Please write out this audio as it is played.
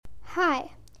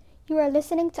Hi, you are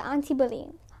listening to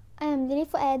Anti-Bullying. I am Lily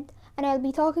Fuad, and I'll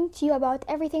be talking to you about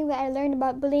everything that I learned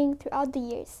about bullying throughout the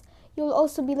years. You will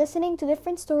also be listening to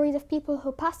different stories of people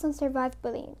who passed and survived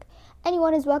bullying.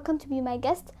 Anyone is welcome to be my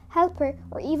guest, helper,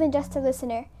 or even just a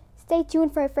listener. Stay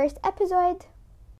tuned for our first episode.